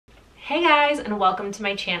Hey guys, and welcome to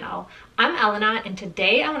my channel. I'm Elena, and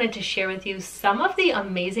today I wanted to share with you some of the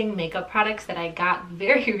amazing makeup products that I got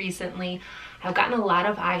very recently. I've gotten a lot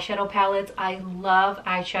of eyeshadow palettes. I love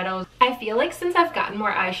eyeshadows. I feel like since I've gotten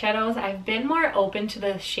more eyeshadows, I've been more open to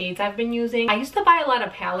the shades I've been using. I used to buy a lot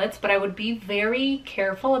of palettes, but I would be very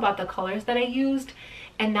careful about the colors that I used.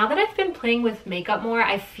 And now that I've been playing with makeup more,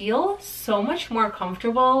 I feel so much more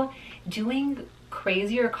comfortable doing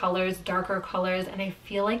crazier colors, darker colors, and I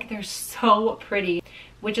feel like they're so pretty,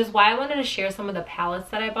 which is why I wanted to share some of the palettes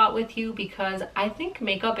that I bought with you, because I think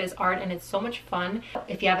makeup is art and it's so much fun.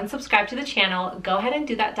 If you haven't subscribed to the channel, go ahead and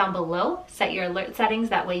do that down below. Set your alert settings,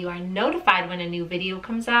 that way you are notified when a new video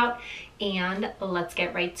comes out, and let's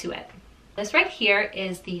get right to it. This right here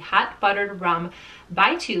is the Hot Buttered Rum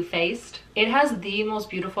by Too Faced. It has the most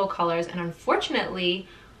beautiful colors, and unfortunately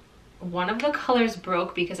one of the colors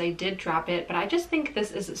broke because I did drop it, but I just think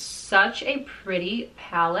this is such a pretty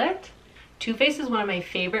palette. Too Faced is one of my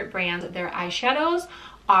favorite brands. Their eyeshadows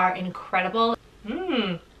are incredible.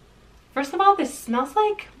 First of all, this smells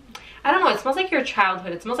like, I don't know, it smells like your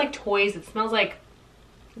childhood. It smells like toys. It smells like,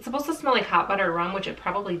 it's supposed to smell like hot buttered rum, which it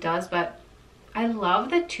probably does, but I love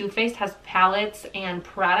that Too Faced has palettes and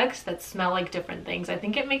products that smell like different things. I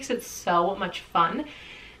think it makes it so much fun.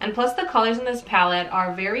 And plus the colors in this palette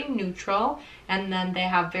are very neutral, and then they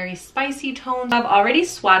have very spicy tones. I've already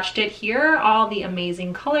swatched it. Here are all the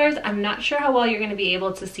amazing colors. I'm not sure how well you're going to be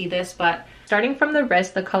able to see this, but starting from the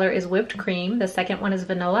wrist, the color is Whipped Cream. The second one is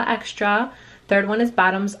Vanilla Extra. Third one is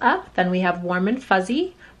Bottoms Up. Then we have Warm and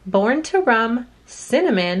Fuzzy, Born to Rum,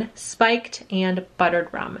 Cinnamon, Spiked, and Buttered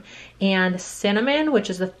Rum. And Cinnamon, which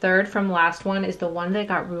is the third from last one, is the one that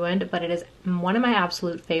got ruined, but it is one of my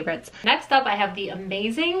absolute favorites. Next up, I have the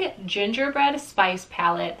amazing Gingerbread Spice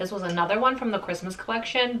palette. This was another one from the Christmas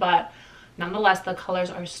collection, but nonetheless, the colors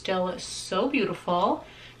are still so beautiful.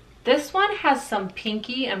 This one has some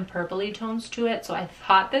pinky and purpley tones to it, so I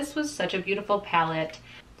thought this was such a beautiful palette.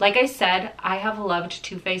 Like I said, I have loved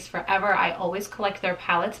Too Faced forever. I always collect their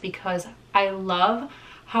palettes because I love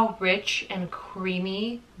how rich and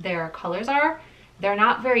creamy their colors are. They're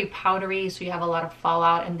not very powdery, so you have a lot of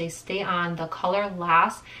fallout, and they stay on. The color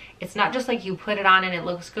lasts. It's not just like you put it on and it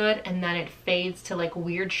looks good and then it fades to like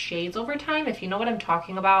weird shades over time. If you know what I'm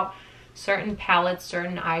talking about, certain palettes,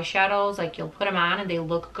 certain eyeshadows, like you'll put them on and they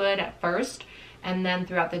look good at first, and then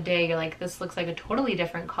throughout the day you're like, this looks like a totally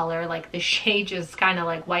different color. Like the shade just kind of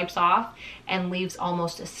like wipes off and leaves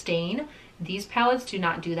almost a stain. These palettes do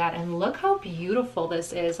not do that, and look how beautiful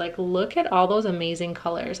this is. Like, look at all those amazing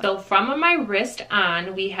colors. So from my wrist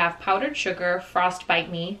on, we have Powdered Sugar, Frostbite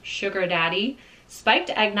Me, Sugar Daddy, Spiked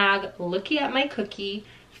Eggnog, Looky at My Cookie,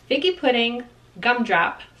 Figgy Pudding,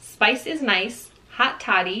 Gumdrop, Spice is Nice, Hot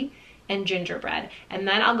Toddy, and Gingerbread. And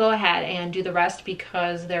then I'll go ahead and do the rest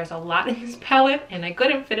because there's a lot in this palette and I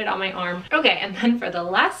couldn't fit it on my arm. Okay, and then for the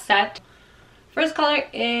last set, first color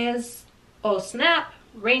is Oh Snap,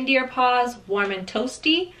 Reindeer Paws, Warm and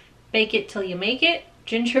Toasty, Bake It Till You Make It,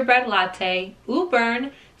 Gingerbread Latte, Ooh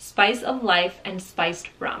Burn, Spice of Life, and Spiced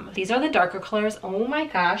Rum. These are the darker colors. Oh my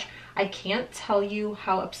gosh, I can't tell you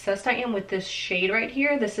how obsessed I am with this shade right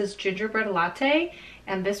here. This is Gingerbread Latte,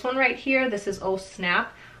 and this one right here, this is Oh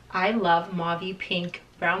Snap. I love mauvey pink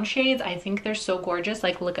brown shades. I think they're so gorgeous.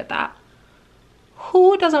 Like, look at that.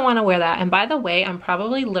 Who doesn't want to wear that? And by the way, I'm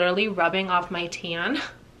probably literally rubbing off my tan,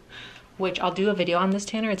 which I'll do a video on this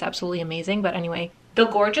tanner. It's absolutely amazing. But anyway, the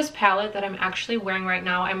gorgeous palette that I'm actually wearing right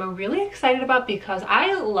now, I'm really excited about because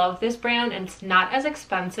I love this brand and it's not as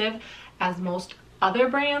expensive as most other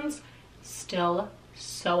brands. Still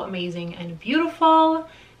so amazing and beautiful.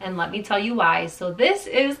 And let me tell you why. So this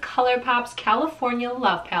is Colourpop's California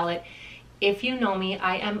Love Palette. If you know me,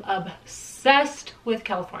 I am obsessed with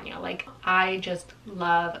California. Like, I just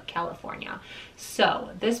love California. So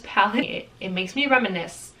this palette, it makes me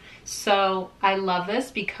reminisce. So I love this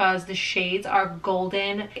because the shades are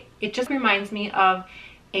golden. It just reminds me of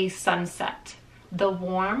a sunset. The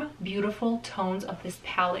warm, beautiful tones of this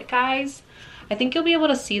palette, guys. I think you'll be able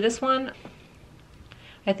to see this one.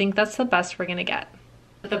 I think that's the best we're gonna get.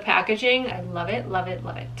 The packaging, I love it, love it,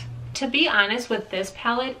 love it. To be honest with this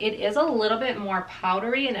palette, it is a little bit more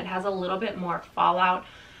powdery and it has a little bit more fallout,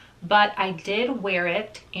 but I did wear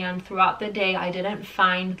it, and throughout the day I didn't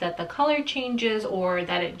find that the color changes or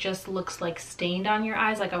that it just looks like stained on your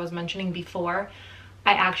eyes like I was mentioning before.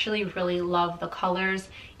 I actually really love the colors,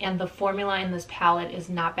 and the formula in this palette is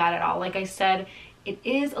not bad at all. Like I said, it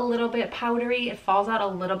is a little bit powdery, it falls out a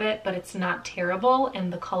little bit, but it's not terrible,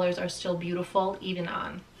 and the colors are still beautiful even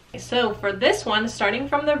on. So for this one, starting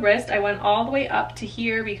from the wrist, I went all the way up to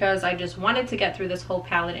here because I just wanted to get through this whole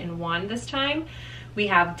palette in one this time. We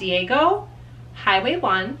have Diego, Highway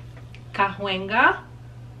 1, Cahuenga,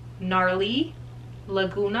 Gnarly,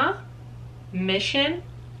 Laguna, Mission,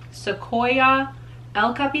 Sequoia,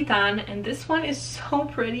 El Capitan, and this one is so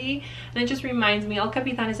pretty, and it just reminds me, El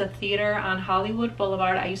Capitan is a theater on Hollywood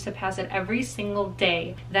Boulevard. I used to pass it every single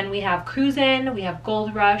day. Then we have Cruisin', we have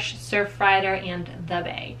Gold Rush, Surf Rider, and The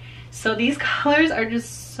Bay. So these colors are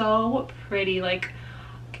just so pretty. Like,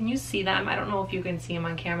 can you see them? I don't know if you can see them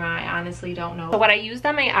on camera. I honestly don't know. So what I used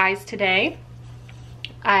on my eyes today,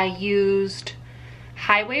 I used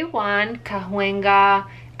Highway 1, Cahuenga,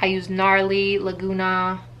 I used Gnarly,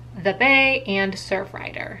 Laguna, The Bay, and Surf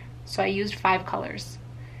Rider. So I used 5 colors.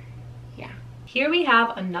 Yeah. Here we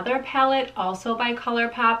have another palette, also by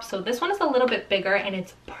Colourpop. So this one is a little bit bigger and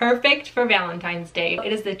it's perfect for Valentine's Day.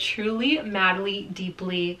 It is the Truly Madly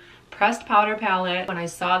Deeply Pressed Powder Palette. When I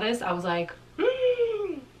saw this, I was like,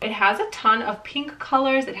 It has a ton of pink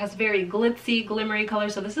colors. It has very glitzy, glimmery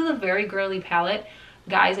colors. So this is a very girly palette.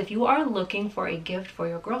 Guys, if you are looking for a gift for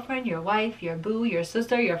your girlfriend, your wife, your boo, your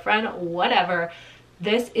sister, your friend, whatever,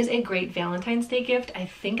 this is a great Valentine's Day gift. I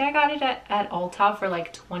think I got it at Ulta for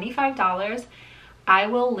like $25. I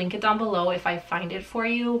will link it down below if I find it for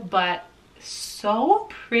you, but so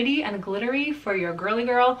pretty and glittery for your girly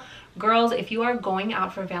girl. Girls, if you are going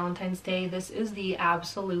out for Valentine's Day, this is the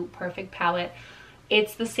absolute perfect palette.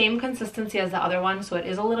 It's the same consistency as the other one, so it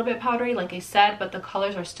is a little bit powdery, like I said, but the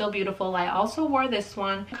colors are still beautiful. I also wore this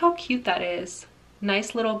one. Look how cute that is.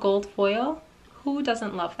 Nice little gold foil. Who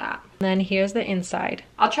doesn't love that? And then here's the inside.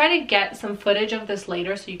 I'll try to get some footage of this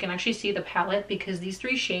later so you can actually see the palette, because these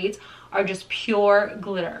 3 shades are just pure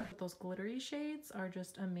glitter. Those glittery shades are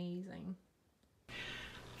just amazing.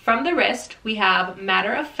 From the wrist, we have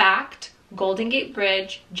Matter of Fact, Golden Gate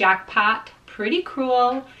Bridge, Jackpot, Pretty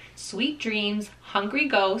Cruel, Sweet Dreams, Hungry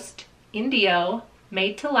Ghost, Indio,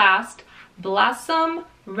 Made to Last, Blossom,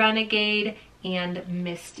 Renegade, and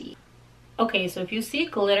Misty. Okay, so if you see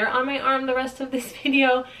glitter on my arm the rest of this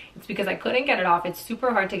video, it's because I couldn't get it off. It's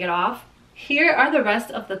super hard to get off. Here are the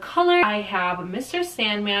rest of the colors. I have Mr.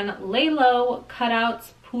 Sandman, Lay Low,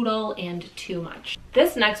 Cutouts, Poodle, and Too Much.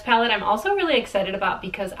 This next palette I'm also really excited about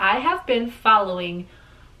because I have been following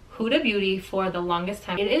Huda Beauty for the longest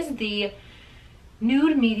time. It is the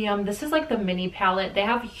nude medium. This is like the mini palette. They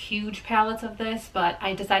have huge palettes of this, but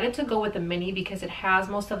I decided to go with the mini because it has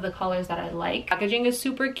most of the colors that I like. Packaging is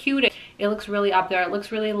super cute. It looks really up there. It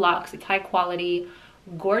looks really luxe. It's high quality,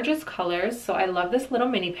 gorgeous colors. So I love this little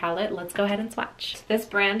mini palette. Let's go ahead and swatch. This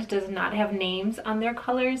brand does not have names on their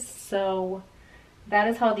colors, so that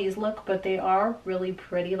is how these look, but they are really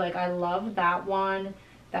pretty. Like, I love that one.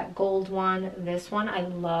 That gold one, this one I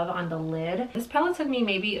love on the lid. This palette took me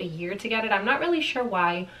maybe a year to get it. I'm not really sure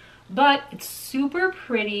why, but it's super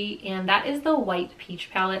pretty, and that is the White Peach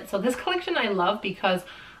palette. So this collection I love because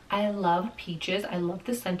I love peaches. I love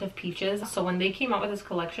the scent of peaches. So when they came out with this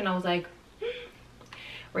collection, I was like,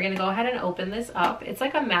 we're gonna go ahead and open this up. It's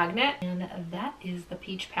like a magnet, and that is the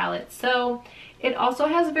peach palette. So it also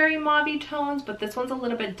has very mauve-y tones, but this one's a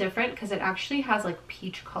little bit different because it actually has like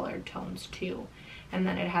peach colored tones too. And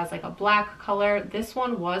then it has like a black color. This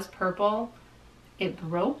one was purple. It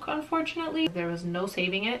broke, unfortunately. There was no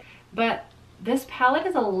saving it. But this palette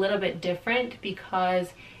is a little bit different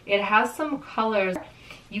because it has some colors.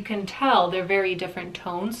 You can tell they're very different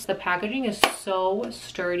tones. The packaging is so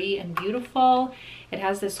sturdy and beautiful. It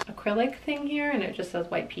has this acrylic thing here and it just says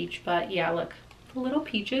White Peach. But yeah, look, the little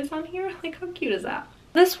peaches on here. Like, how cute is that?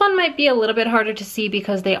 This one might be a little bit harder to see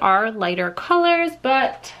because they are lighter colors,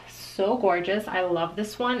 but so gorgeous. I love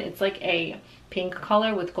this one. It's like a pink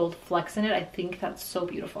color with gold flecks in it. I think that's so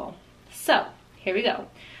beautiful. So here we go.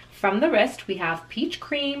 From the wrist, we have Peach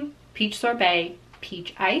Cream, Peach Sorbet,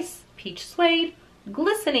 Peach Ice, Peach Suede,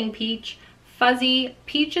 Glistening Peach, Fuzzy,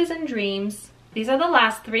 Peaches and Dreams. These are the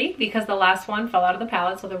last 3 because the last one fell out of the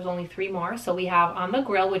palette, so there was only 3 more. So we have On the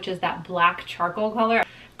Grill, which is that black charcoal color,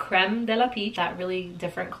 Creme de la Peach, that really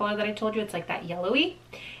different color that I told you. It's like that yellowy.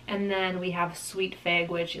 And then we have Sweet Fig,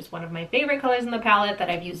 which is one of my favorite colors in the palette that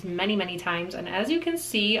I've used many, many times. And as you can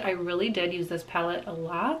see, I really did use this palette a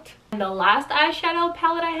lot. And the last eyeshadow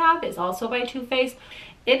palette I have is also by Too Faced.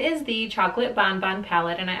 It is the Chocolate Bonbon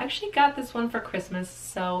palette, and I actually got this one for Christmas,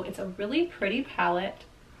 so it's a really pretty palette.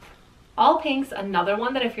 All Pinks, another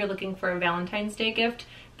one that if you're looking for a Valentine's Day gift,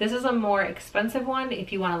 this is a more expensive one.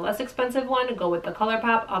 If you want a less expensive one, go with the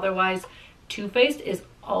Colourpop. Otherwise, Too Faced is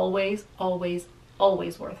always, always,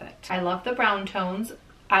 always worth it. I love the brown tones.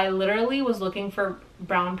 I literally was looking for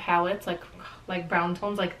brown palettes, like brown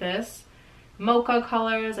tones like this. Mocha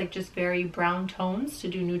colors, like just very brown tones to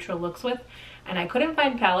do neutral looks with. and I couldn't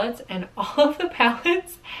find palettes, and all of the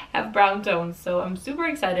palettes have brown tones, so I'm super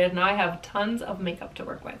excited. Now I have tons of makeup to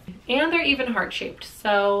work with, and they're even heart-shaped.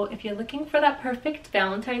 So if you're looking for that perfect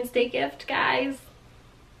Valentine's Day gift, guys,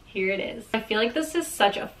 here it is. I feel like this is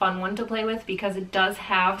such a fun one to play with because it does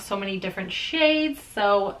have so many different shades.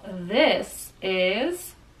 So this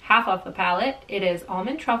is half of the palette. It is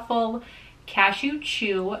Almond Truffle, Cashew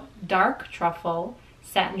Chew, Dark Truffle,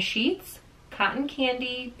 Satin Sheets, Cotton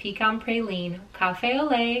Candy, Pecan Praline, Cafe au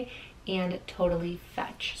lait, and Totally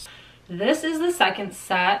Fetch. This is the second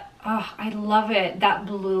set. Oh, I love it. That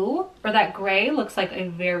blue, or that gray, looks like a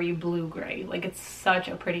very blue gray. Like, it's such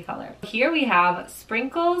a pretty color. Here we have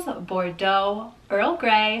Sprinkles, Bordeaux, Earl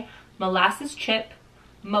Grey, Molasses Chip,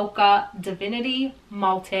 Mocha, Divinity,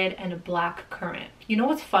 Malted, and Black Currant. You know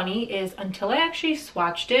what's funny is until I actually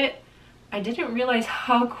swatched it, I didn't realize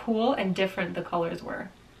how cool and different the colors were.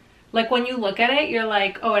 Like, when you look at it, you're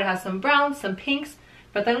like, oh, it has some browns, some pinks.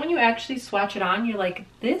 But then when you actually swatch it on, you're like,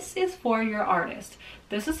 this is for your artist.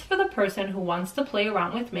 This is for the person who wants to play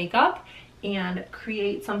around with makeup and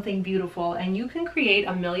create something beautiful. And you can create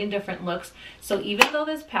a million different looks. So even though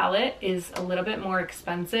this palette is a little bit more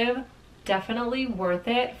expensive, definitely worth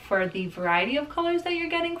it for the variety of colors that you're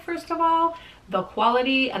getting, first of all, the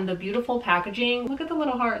quality and the beautiful packaging. Look at the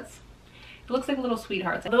little hearts. It looks like little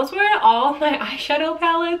sweethearts. Those were all my eyeshadow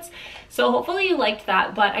palettes, so hopefully you liked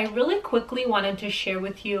that. But I really quickly wanted to share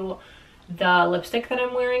with you the lipstick that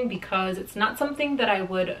I'm wearing because it's not something that I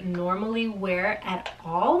would normally wear at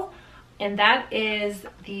all, and that is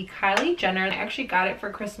the Kylie Jenner. I actually got it for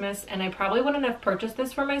Christmas, and I probably wouldn't have purchased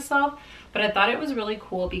this for myself, but I thought it was really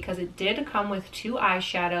cool because it did come with 2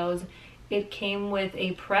 eyeshadows. It came with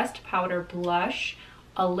a pressed powder blush,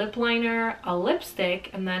 a lip liner, a lipstick,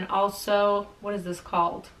 and then also, what is this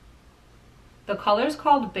called? The color's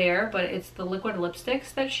called Bear, but it's the liquid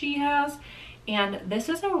lipsticks that she has. And this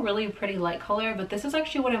is a really pretty light color, but this is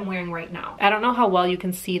actually what I'm wearing right now. I don't know how well you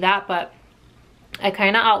can see that, but I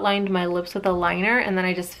kind of outlined my lips with a liner, and then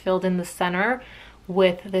I just filled in the center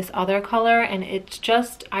with this other color, and it's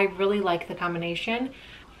just, I really like the combination.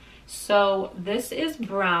 So this is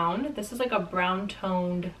brown. This is like a brown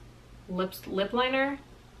toned lip liner.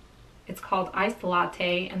 It's called Iced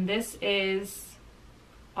Latte, and this is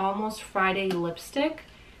Almost Friday lipstick.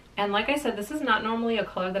 And like I said, this is not normally a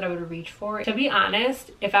color that I would reach for. To be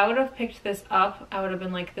honest, if I would have picked this up, I would have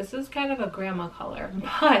been like, this is kind of a grandma color.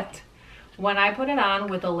 But when I put it on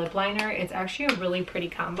with a lip liner, it's actually a really pretty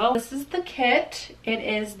combo. This is the kit. It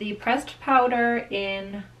is the pressed powder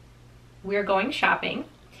in We're Going Shopping.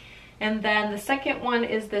 And then the second one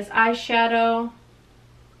is this eyeshadow.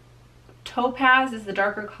 Topaz is the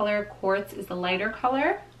darker color, Quartz is the lighter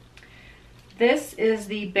color. This is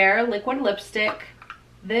the Bare liquid lipstick.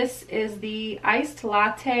 This is the Iced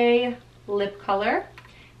Latte lip color.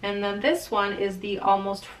 And then this one is the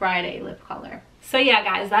Almost Friday lip color. So yeah,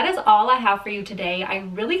 guys, that is all I have for you today. I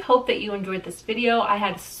really hope that you enjoyed this video. I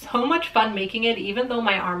had so much fun making it, even though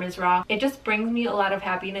my arm is raw. It just brings me a lot of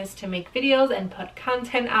happiness to make videos and put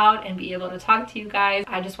content out and be able to talk to you guys.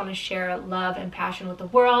 I just want to share love and passion with the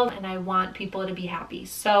world, and I want people to be happy.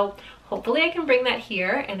 So hopefully I can bring that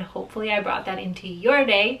here, and hopefully I brought that into your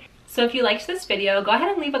day. So if you liked this video, go ahead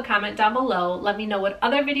and leave a comment down below. Let me know what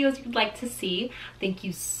other videos you'd like to see. Thank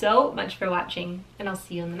you so much for watching, and I'll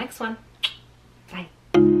see you in the next one. Bye.